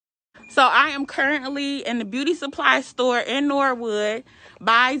So I am currently in the beauty supply store in Norwood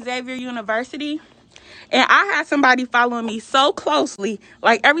by Xavier University. And I had somebody following me so closely.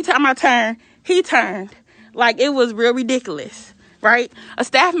 Like every time I turned, he turned. Like it was real ridiculous, right? A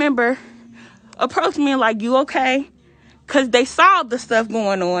staff member approached me like, "You okay?" Because they saw the stuff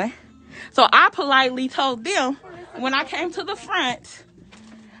going on. So I politely told them when I came to the front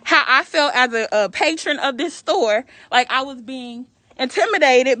how I felt as a patron of this store. Like I was being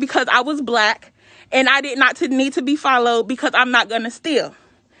intimidated because I was black and I did not need to be followed because I'm not going to steal.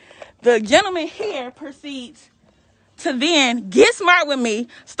 The gentleman here proceeds to then get smart with me,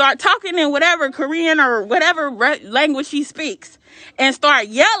 start talking in whatever Korean or whatever language he speaks, and start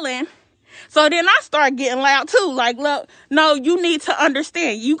yelling. So then I start getting loud too. Like, look, no, you need to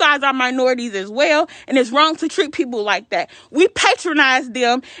understand. You guys are minorities as well, and it's wrong to treat people like that. We patronize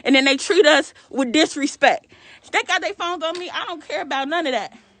them, and then they treat us with disrespect. They got their phones on me. I don't care about none of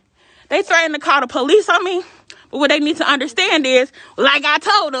that. They threatened to call the police on me, but what they need to understand is, like I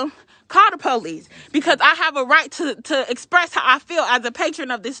told them, call the police because I have a right to express how I feel as a patron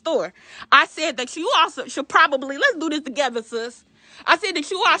of this store. I said that you also should probably, let's do this together, sis. I said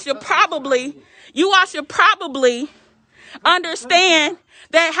that you all should probably understand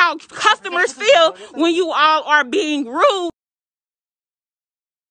that how customers feel when you all are being rude.